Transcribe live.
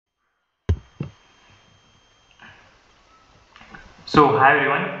Hi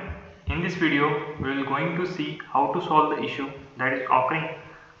everyone, in this video we will going to see how to solve the issue that is occurring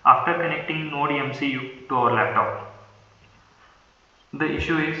after connecting Node MCU to our laptop. The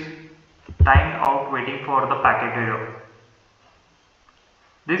issue is timed out waiting for the packet error.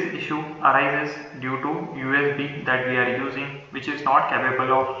 This issue arises due to USB that we are using, which is not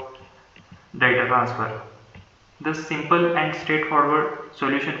capable of data transfer. The simple and straightforward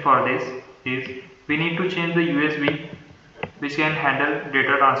solution for this is we need to change the USB which can handle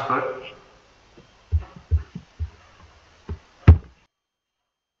data transfer.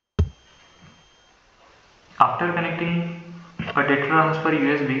 After connecting a data transfer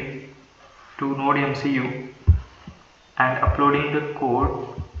USB to Node MCU and uploading the code,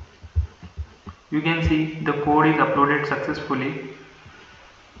 you can see the code is uploaded successfully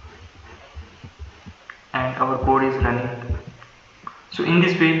and our code is running. So in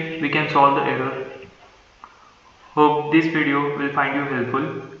this way we can solve the error. Hope this video will find you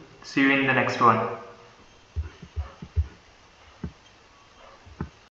helpful. See you in the next one.